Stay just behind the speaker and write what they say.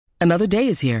Another day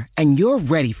is here, and you're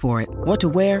ready for it. What to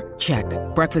wear? Check.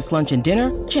 Breakfast, lunch, and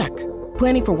dinner? Check.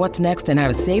 Planning for what's next and how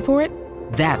to save for it?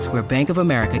 That's where Bank of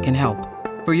America can help.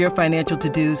 For your financial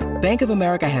to-dos, Bank of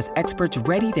America has experts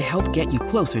ready to help get you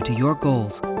closer to your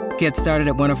goals. Get started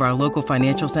at one of our local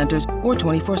financial centers or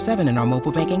 24/7 in our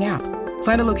mobile banking app.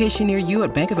 Find a location near you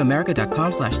at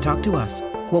bankofamerica.com/talktous.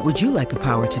 What would you like the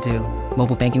power to do?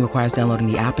 Mobile banking requires downloading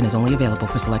the app and is only available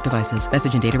for select devices.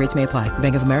 Message and data rates may apply.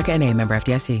 Bank of America N.A., member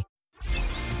FDIC.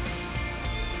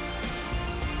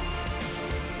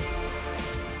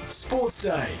 Sports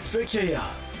Day for Kia.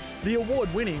 The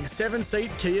award-winning 7-seat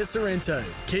Kia Sorento,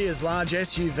 Kia's large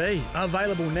SUV,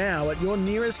 available now at your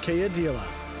nearest Kia dealer.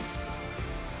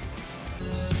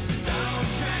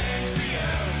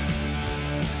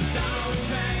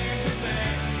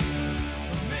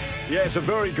 Yeah, it's a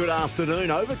very good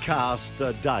afternoon. Overcast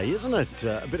day, isn't it?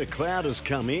 A bit of cloud has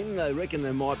come in. They reckon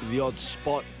there might be the odd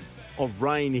spot of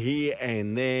rain here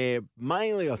and there,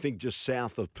 mainly I think just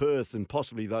south of Perth, and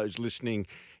possibly those listening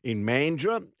in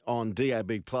Mandurah on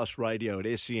DAB Plus radio at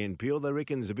SEN Peel. They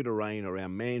reckon there's a bit of rain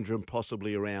around Mandurah and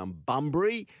possibly around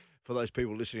Bunbury. For those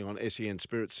people listening on SEN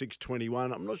Spirit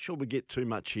 621, I'm not sure we get too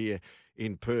much here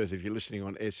in Perth if you're listening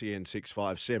on SEN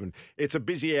 657. It's a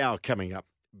busy hour coming up.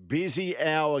 We're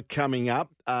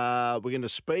going to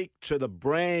speak to the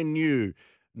brand new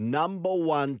number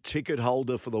one ticket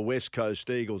holder for the West Coast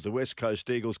Eagles. The West Coast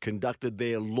Eagles conducted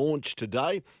their launch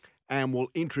today, and we'll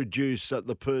introduce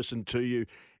the person to you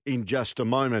in just a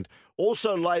moment.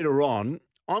 Also later on,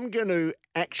 I'm going to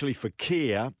actually, for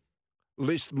Kia,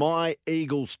 list my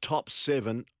Eagles top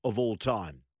 7 of all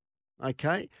time.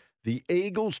 Okay? The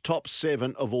Eagles top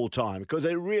 7 of all time, because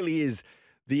it really is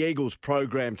the Eagles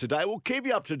program today. We'll keep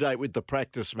you up to date with the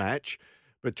practice match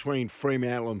between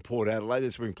Fremantle and Port Adelaide.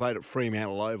 It's being played at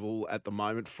Fremantle Oval at the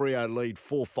moment. Freo lead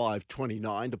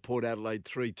 4-5-29 to Port Adelaide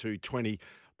 3-2-20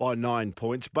 by 9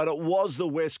 points. But it was the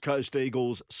West Coast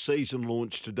Eagles season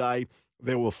launch today.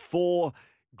 There were 4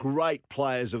 great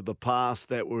players of the past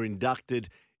that were inducted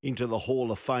into the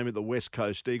Hall of Fame at the West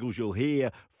Coast Eagles. You'll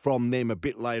hear from them a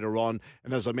bit later on.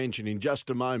 And as I mentioned, in just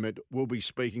a moment, we'll be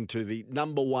speaking to the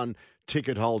number one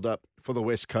ticket holder for the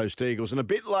West Coast Eagles. And a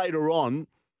bit later on,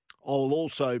 I'll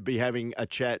also be having a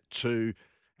chat to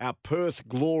our Perth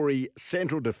Glory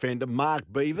central defender, Mark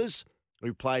Beavers,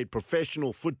 who played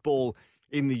professional football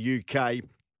in the UK.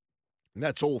 And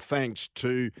that's all thanks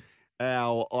to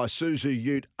our Isuzu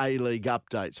Ute A-League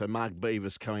update. So Mark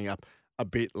Beavers coming up a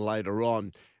bit later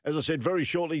on. As I said, very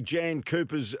shortly, Jan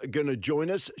Cooper's going to join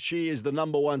us. She is the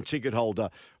number one ticket holder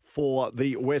for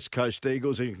the West Coast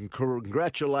Eagles. And you can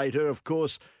congratulate her, of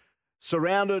course.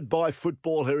 Surrounded by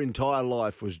football her entire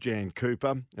life was Jan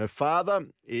Cooper. Her father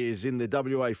is in the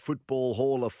WA Football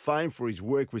Hall of Fame for his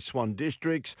work with Swan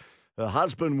Districts. Her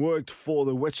husband worked for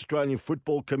the West Australian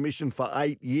Football Commission for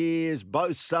 8 years.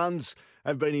 Both sons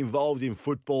have been involved in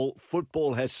football.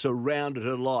 Football has surrounded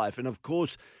her life. And, of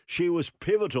course, she was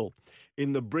pivotal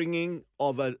in the bringing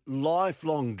of a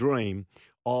lifelong dream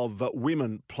of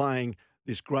women playing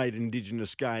this great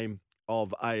Indigenous game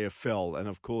of AFL. And,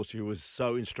 of course, he was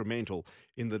so instrumental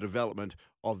in the development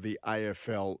of the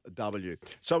AFLW.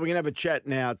 So we're going to have a chat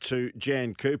now to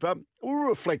Jan Cooper. We'll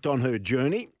reflect on her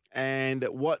journey and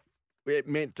what it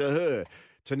meant to her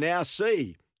to now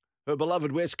see her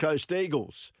beloved West Coast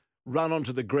Eagles run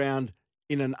onto the ground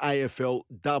in an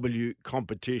AFLW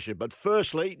competition. But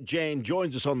firstly, Jan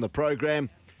joins us on the program,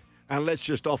 and let's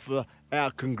just offer our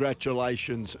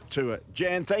congratulations to her.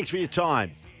 Jan, thanks for your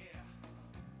time.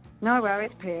 No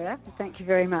worries, Peter. Thank you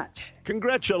very much.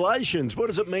 Congratulations. What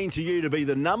does it mean to you to be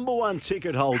the number one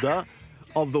ticket holder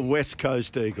of the West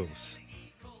Coast Eagles?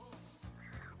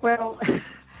 Well,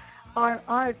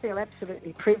 I feel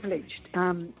absolutely privileged,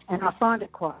 and I find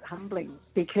it quite humbling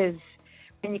because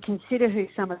when you consider who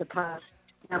some of the past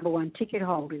number one ticket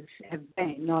holders have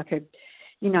been, like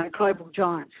global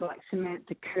giants like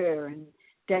Samantha Kerr and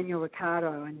Daniel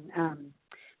Ricciardo and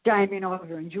Damien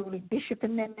Oliver and Julie Bishop,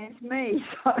 and then there's me.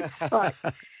 So it's like,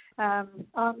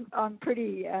 I'm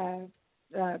pretty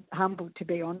humbled, to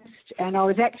be honest. And I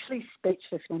was actually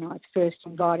speechless when I was first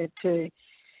invited to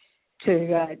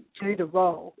do the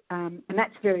role, and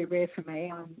that's very rare for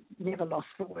me. I'm never lost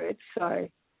for words, so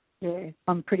yeah,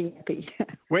 I'm pretty happy.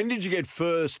 When did you get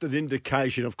first an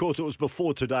indication? Of course, it was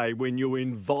before today when you were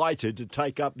invited to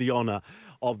take up the honour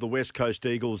of the West Coast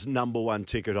Eagles number one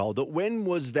ticket holder. When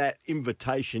was that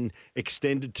invitation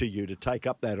extended to you to take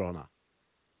up that honour?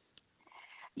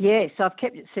 Yes, I've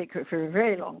kept it secret for a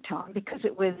very long time because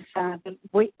it was the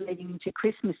week leading into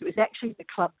Christmas. It was actually the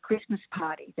club Christmas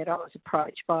party that I was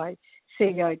approached by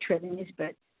CEO Trevor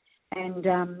Nisbet.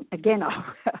 And again,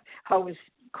 I was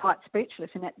quite speechless.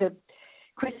 And at the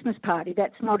Christmas party,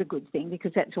 that's not a good thing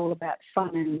because that's all about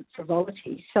fun and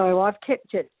frivolity. So I've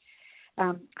kept it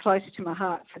close to my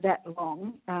heart for that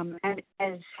long, and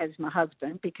as has my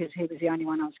husband, because he was the only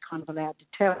one I was kind of allowed to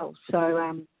tell.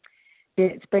 So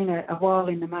it's been a while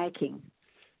in the making.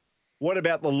 What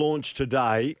about the launch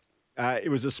today?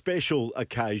 It was a special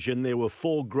occasion. There were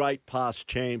 4 great past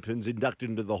champions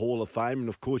inducted into the Hall of Fame, and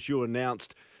of course you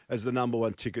announced as the number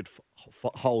 1 ticket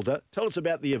holder. Tell us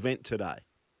about the event today.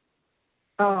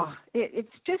 Oh, it's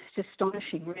just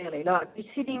astonishing, really. Like, you're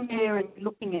sitting there and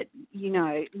looking at,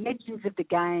 legends of the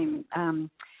game.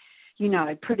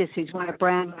 Priddis, who's won a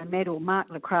Brownlow medal. Mark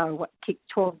Lacroix, kicked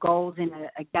 12 goals in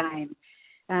a game.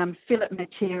 Philip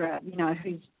Matera,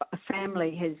 whose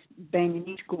family has been an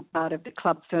integral part of the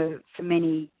club for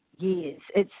many years.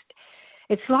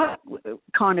 It's like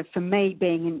kind of, for me,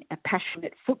 being a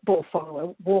passionate football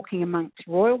follower, walking amongst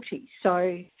royalty.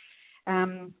 So,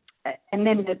 and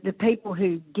then the people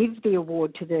who give the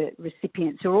award to the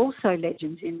recipients are also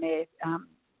legends in their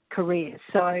careers.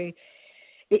 So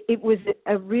it was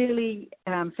a really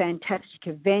fantastic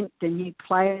event. The new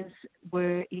players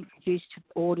were introduced to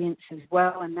the audience as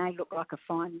well, and they look like a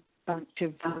fine bunch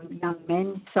of young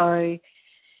men. So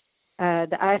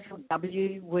the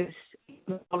AFLW was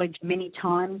acknowledged many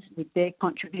times with their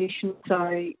contribution.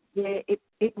 So, yeah,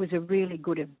 it was a really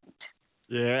good event.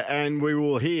 Yeah, and we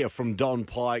will hear from Don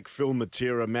Pike, Phil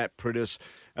Matera, Matt Priddis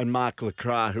and Mark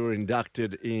Lacroix, who are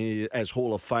inducted as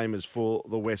Hall of Famers for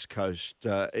the West Coast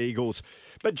Eagles.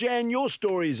 But, Jan, your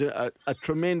story is a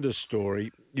tremendous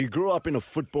story. You grew up in a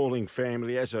footballing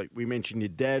family. As we mentioned, your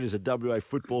dad is a WA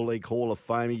Football League Hall of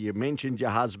Famer. You mentioned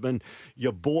your husband.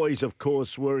 Your boys, of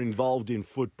course, were involved in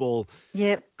football.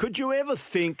 Yep. Could you ever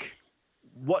think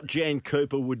what Jan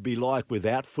Cooper would be like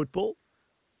without football?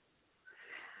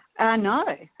 No.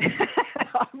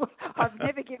 I've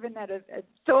never given that a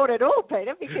thought at all,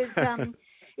 Peter, because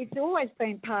it's always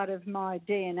been part of my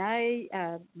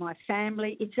DNA, my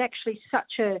family. It's actually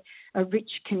such a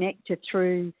rich connector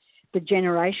through the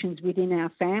generations within our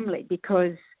family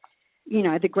because,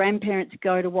 the grandparents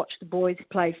go to watch the boys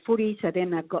play footy, so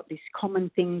then they've got this common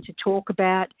thing to talk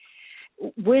about.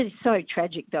 We're so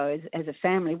tragic, though, as a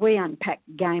family. We unpack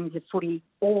games of footy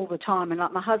all the time. And,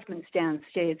 like, my husband's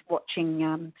downstairs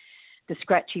watching the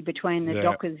scratchy between the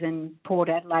Dockers and Port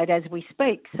Adelaide as we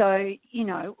speak. So,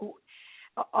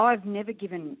 I've never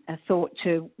given a thought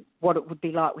to what it would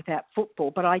be like without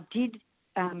football. But I did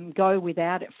go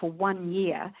without it for 1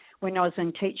 year when I was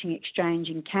on teaching exchange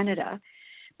in Canada.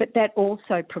 But that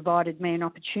also provided me an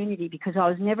opportunity because I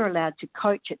was never allowed to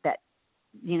coach at that.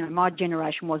 My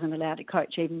generation wasn't allowed to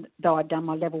coach, even though I'd done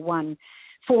my level 1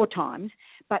 4 times.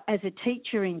 But as a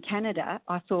teacher in Canada,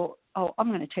 I thought, I'm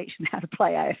going to teach them how to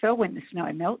play AFL when the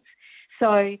snow melts.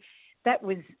 So that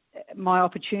was my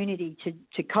opportunity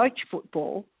to coach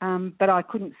football, but I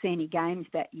couldn't see any games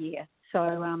that year.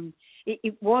 So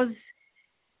it was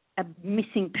a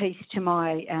missing piece to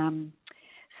my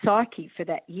psyche for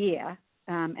that year.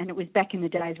 And it was back in the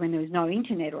days when there was no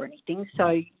internet or anything,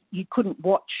 so you couldn't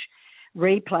watch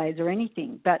replays or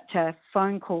anything, but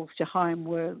phone calls to home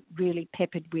were really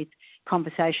peppered with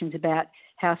conversations about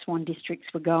how Swan districts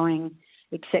were going,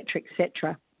 etc.,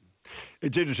 etc.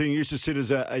 It's interesting. You used to sit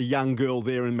as a young girl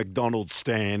there in McDonald's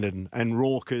stand and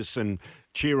raucous and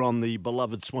cheer on the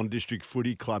beloved Swan District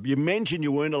Footy Club. You mentioned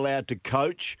you weren't allowed to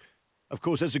coach. Of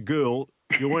course, as a girl,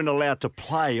 you weren't allowed to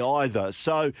play either.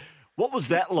 So what was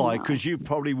that like? Because you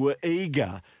probably were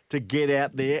eager to get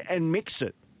out there and mix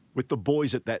it with the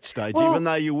boys at that stage, even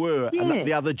though you were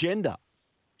the other gender.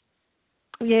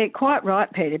 Yeah, quite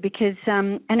right, Peter, because,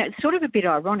 and it's sort of a bit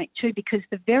ironic too, because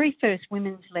the very first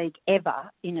women's league ever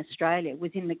in Australia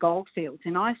was in the Goldfields,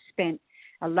 and I spent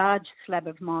a large slab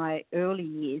of my early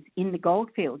years in the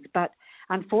Goldfields, but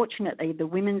unfortunately the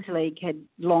women's league had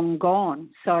long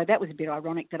gone, so that was a bit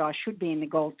ironic that I should be in the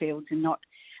Goldfields and not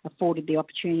afforded the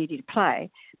opportunity to play.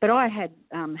 But I had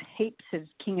heaps of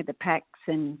King of the Packs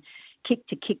and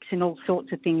kick-to-kicks and all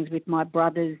sorts of things with my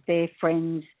brothers, their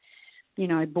friends,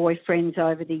 boyfriends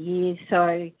over the years.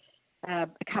 So a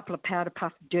couple of powder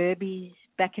puff derbies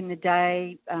back in the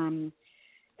day.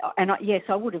 Yes,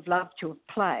 I would have loved to have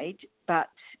played, but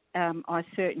I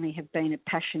certainly have been a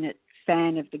passionate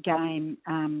fan of the game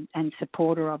and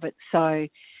supporter of it. So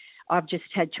I've just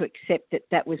had to accept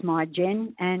that was my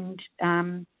gen, and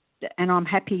I'm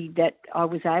happy that I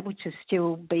was able to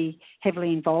still be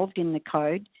heavily involved in the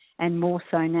code, and more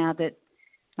so now that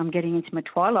I'm getting into my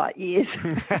twilight years.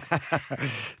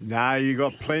 No, you've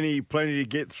got plenty to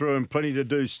get through and plenty to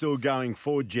do still going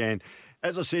forward, Jan.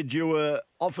 As I said, you were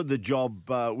offered the job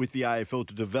with the AFL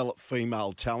to develop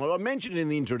female talent. I mentioned in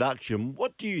the introduction,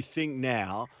 what do you think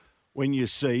now when you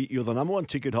see you're the number one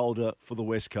ticket holder for the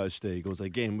West Coast Eagles?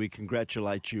 Again, we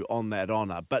congratulate you on that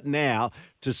honour. But now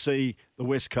to see the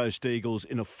West Coast Eagles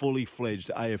in a fully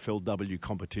fledged AFLW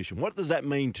competition, what does that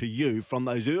mean to you from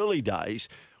those early days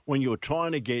when you were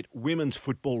trying to get women's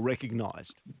football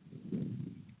recognised?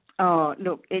 Oh,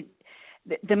 look,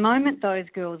 the moment those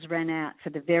girls ran out for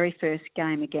the very first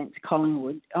game against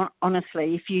Collingwood,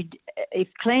 honestly, if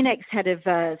Kleenex had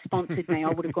have sponsored me, I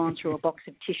would have gone through a box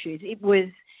of tissues. It was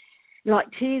like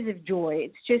tears of joy.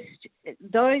 It's just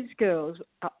those girls,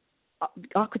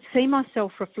 I could see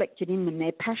myself reflected in them,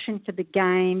 their passion for the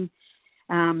game.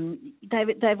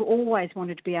 They've always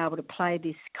wanted to be able to play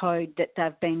this code that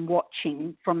they've been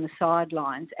watching from the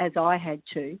sidelines, as I had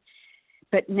to.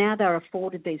 But now they're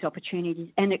afforded these opportunities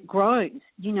and it grows.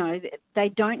 You know, they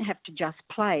don't have to just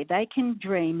play. They can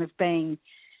dream of being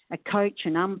a coach,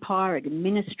 an umpire, an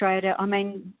administrator. I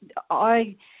mean,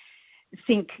 I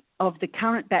think of the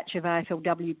current batch of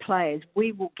AFLW players,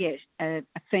 we will get a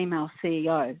female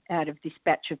CEO out of this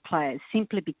batch of players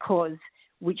simply because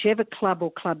whichever club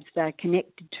or clubs they're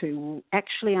connected to will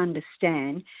actually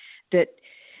understand that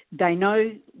they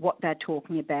know what they're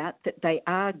talking about, that they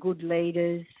are good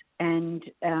leaders. And,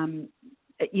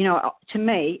 you know, to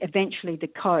me, eventually the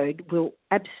code will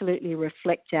absolutely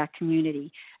reflect our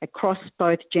community across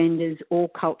both genders, all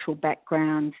cultural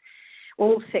backgrounds,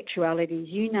 all sexualities,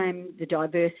 you name the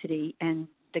diversity, and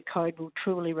the code will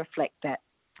truly reflect that.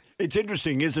 It's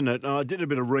interesting, isn't it? I did a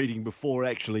bit of reading before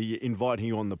actually inviting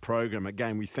you on the program.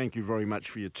 Again, we thank you very much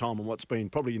for your time and what's been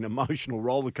probably an emotional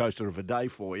rollercoaster of a day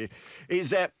for you,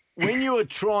 is that when you were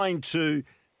trying to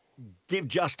give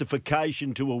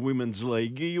justification to a women's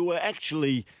league, you were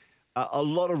actually a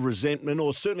lot of resentment,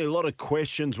 or certainly a lot of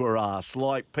questions were asked,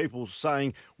 like people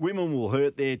saying women will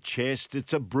hurt their chest,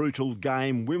 it's a brutal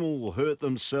game, women will hurt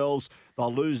themselves,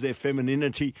 they'll lose their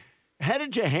femininity. How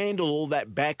did you handle all that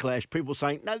backlash, people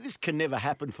saying, no, this can never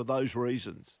happen for those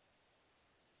reasons?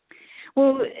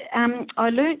 Well, I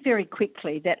learnt very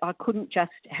quickly that I couldn't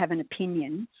just have an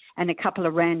opinion and a couple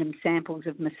of random samples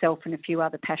of myself and a few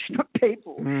other passionate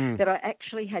people, that I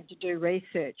actually had to do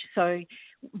research. So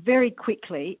very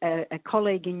quickly, a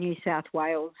colleague in New South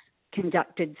Wales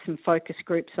conducted some focus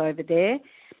groups over there,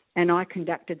 and I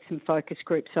conducted some focus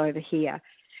groups over here.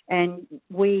 And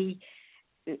we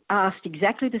asked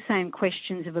exactly the same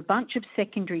questions of a bunch of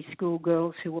secondary school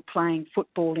girls who were playing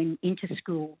football in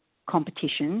inter-school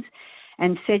competitions,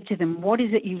 and said to them, what is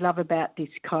it you love about this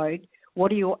code?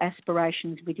 What are your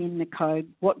aspirations within the code?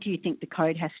 What do you think the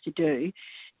code has to do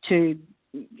to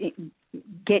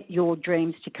get your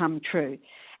dreams to come true?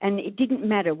 And it didn't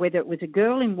matter whether it was a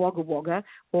girl in Wagga Wagga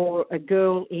or a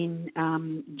girl in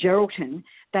Geraldton,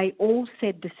 they all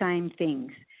said the same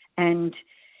things. And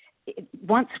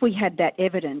once we had that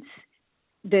evidence,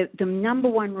 the number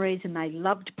one reason they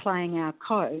loved playing our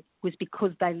code was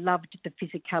because they loved the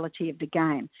physicality of the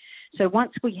game. So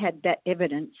once we had that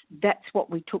evidence, that's what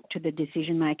we took to the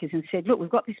decision makers and said, look, we've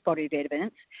got this body of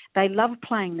evidence. They love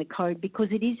playing the code because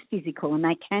it is physical and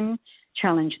they can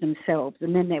challenge themselves.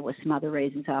 And then there were some other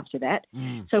reasons after that.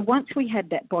 So once we had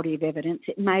that body of evidence,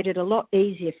 it made it a lot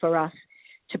easier for us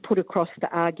to put across the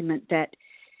argument that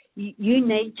you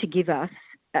need to give us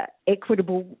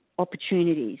equitable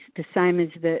opportunities, the same as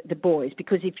the boys,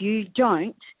 because if you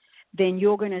don't, then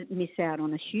you're going to miss out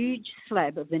on a huge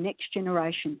slab of the next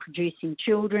generation producing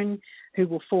children who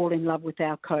will fall in love with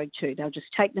our code too. They'll just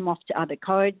take them off to other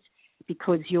codes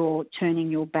because you're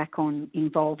turning your back on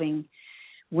involving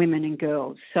women and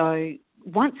girls. So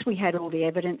once we had all the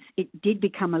evidence, it did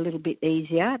become a little bit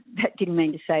easier. That didn't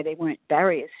mean to say there weren't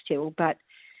barriers still, but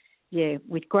yeah,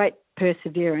 with great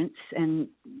perseverance and,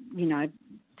 you know,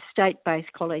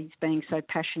 state-based colleagues being so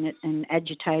passionate and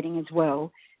agitating as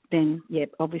well, then, yeah,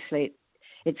 obviously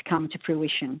it's come to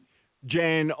fruition.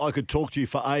 Jan, I could talk to you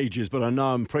for ages, but I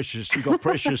know I'm precious. You've got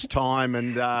precious time,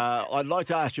 and I'd like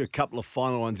to ask you a couple of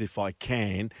final ones if I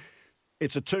can.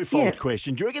 It's a twofold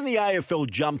question. Do you reckon the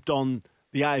AFL jumped on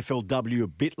the AFLW a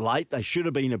bit late? They should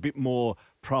have been a bit more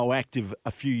proactive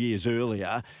a few years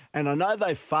earlier. And I know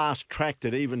they fast-tracked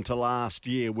it even to last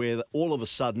year where all of a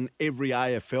sudden every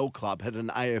AFL club had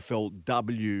an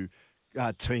AFLW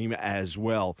team as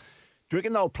well. Do you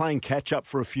reckon they were playing catch-up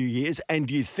for a few years? And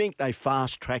do you think they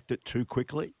fast-tracked it too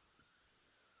quickly?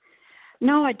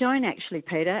 No, I don't actually,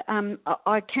 Peter.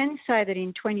 I can say that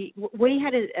we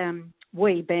had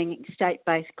we being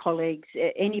state-based colleagues,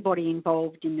 anybody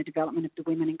involved in the development of the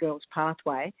Women and Girls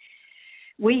Pathway,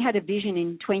 we had a vision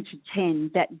in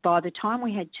 2010 that by the time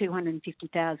we had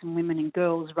 250,000 women and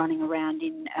girls running around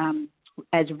in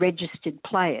as registered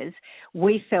players,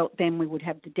 we felt then we would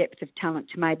have the depth of talent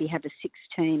to maybe have a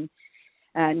 6-team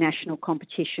national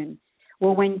competition.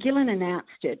 Well, when Gillen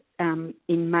announced it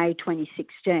in May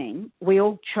 2016, we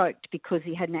all choked because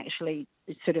he hadn't actually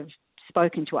sort of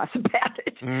spoken to us about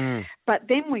it. But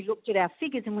then we looked at our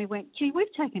figures and we went, gee,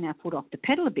 we've taken our foot off the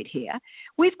pedal a bit here.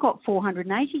 We've got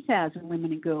 480,000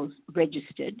 women and girls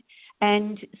registered.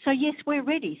 And so, yes, we're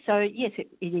ready. So, yes, it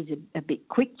is a bit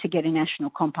quick to get a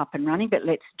national comp up and running, but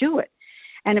let's do it.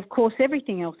 And, of course,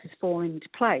 everything else has fallen into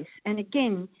place. And,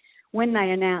 again, when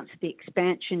they announced the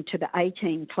expansion to the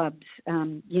 18 clubs,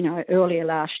 earlier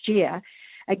last year,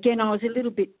 again, I was a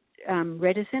little bit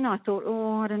reticent. I thought,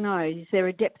 I don't know, is there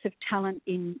a depth of talent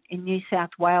in New South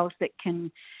Wales that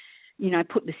can,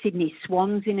 put the Sydney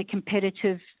Swans in a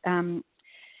competitive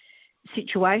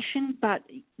situation? But,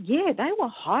 yeah, they were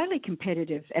highly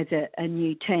competitive as a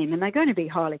new team, and they're going to be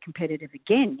highly competitive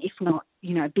again, if not,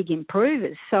 big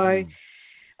improvers. So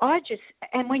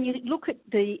and when you look at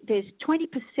there's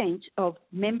 20% of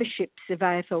memberships of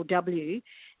AFLW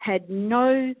had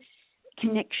no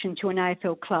connection to an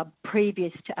AFL club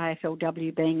previous to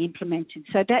AFLW being implemented.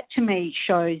 So that to me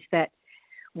shows that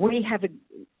we've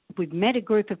met a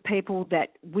group of people that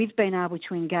we've been able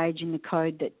to engage in the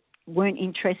code that weren't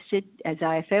interested as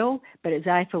AFL, but as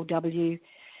AFLW,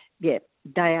 yeah,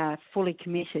 they are fully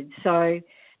committed. So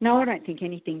no, I don't think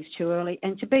anything's too early.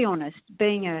 And to be honest,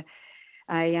 being a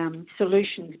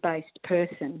solutions-based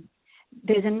person,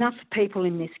 there's enough people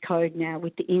in this code now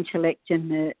with the intellect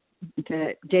and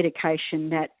the dedication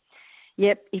that,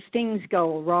 yep, if things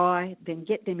go awry, then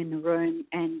get them in the room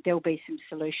and there'll be some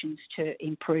solutions to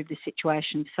improve the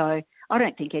situation. So I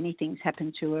don't think anything's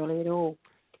happened too early at all.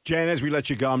 Jan, as we let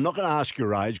you go, I'm not going to ask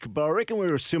your age, but I reckon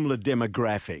we're a similar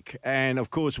demographic. And,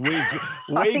 of course,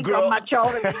 I think I'm much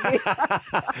older than you.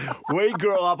 I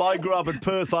grew up at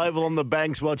Perth Oval on the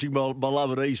banks watching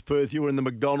beloved East Perth. You were in the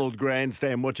McDonald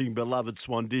Grandstand watching beloved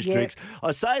Swan Districts. Yeah.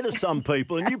 I say to some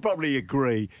people, and you probably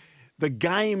agree, the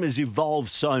game has evolved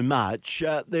so much.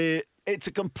 It's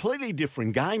a completely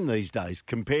different game these days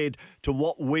compared to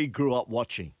what we grew up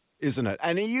watching, isn't it?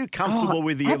 And are you comfortable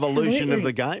with the evolution of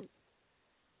the game?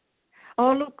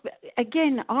 Oh, look,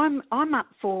 again, I'm up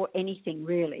for anything,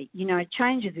 really.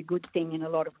 Change is a good thing in a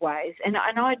lot of ways. And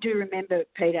I do remember,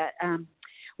 Peter,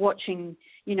 watching,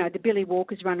 the Billy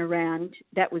Walkers run around.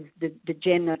 That was the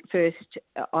gen that first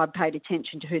I paid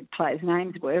attention to who the players'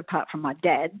 names were, apart from my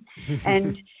dad.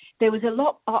 And there was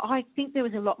I think there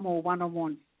was a lot more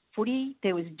one-on-one footy.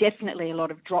 There was definitely a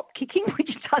lot of drop kicking, which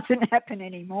doesn't happen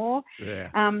anymore. Yeah.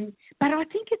 But I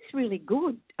think it's really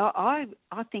good. I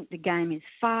think the game is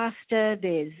faster.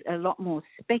 There's a lot more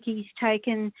speckies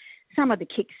taken. Some of the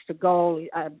kicks for goal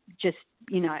are just,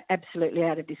 absolutely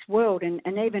out of this world. And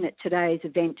even at today's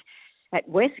event at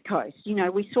West Coast,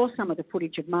 we saw some of the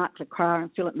footage of Mark Lacroix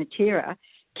and Philip Matera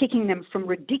kicking them from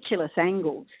ridiculous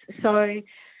angles. So,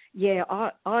 yeah,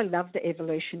 I love the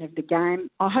evolution of the game.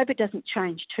 I hope it doesn't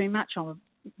change too much.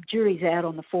 Jury's out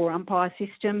on the 4-umpire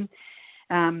system.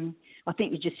 I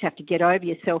think you just have to get over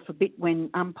yourself a bit when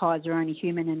umpires are only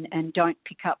human and don't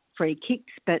pick up free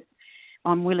kicks. But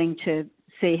I'm willing to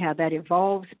see how that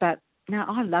evolves. But no,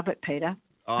 I love it, Peter.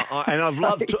 And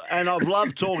I've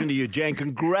loved talking to you, Jan.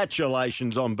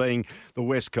 Congratulations on being the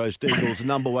West Coast Eagles'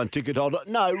 #1 ticket holder.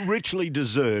 No, richly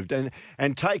deserved,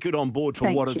 and take it on board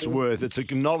for what it's worth. It's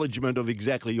acknowledgement of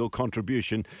exactly your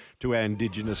contribution to our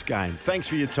Indigenous game. Thanks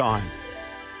for your time.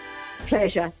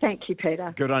 Pleasure. Thank you,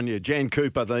 Peter. Good on you. Jan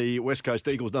Cooper, the West Coast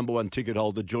Eagles' #1 ticket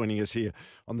holder, joining us here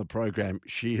on the program.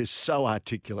 She is so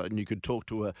articulate, and you could talk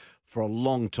to her for a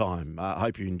long time. I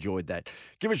hope you enjoyed that.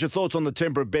 Give us your thoughts on the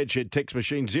Tempera Bedshed text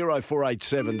machine,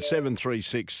 0487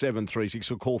 736 736,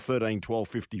 or call 13 12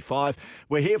 55.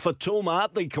 We're here for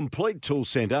Toolmart, the complete tool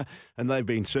centre, and they've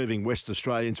been serving West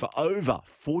Australians for over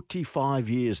 45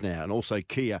 years now. And also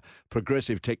Kia,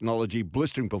 progressive technology,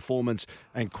 blistering performance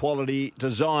and quality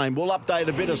design. We'll update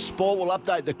a bit of sport. We'll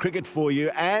update the cricket for you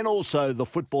and also the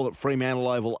football at Fremantle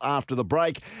Oval after the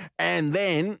break. And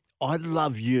then I'd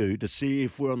love you to see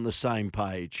if we're on the same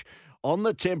page. On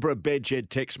the Tempera Bedshed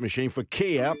text machine for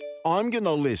Kia, I'm going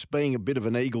to list, being a bit of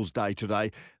an Eagles day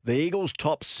today, the Eagles'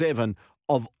 top 7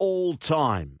 of all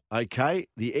time, okay?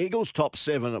 The Eagles' top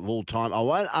 7 of all time. I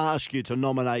won't ask you to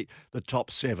nominate the top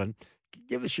 7.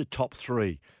 Give us your top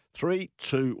 3. 3,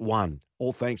 2, 1.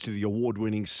 All thanks to the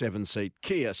award-winning 7-seat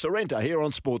Kia Sorento here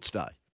on Sports Day.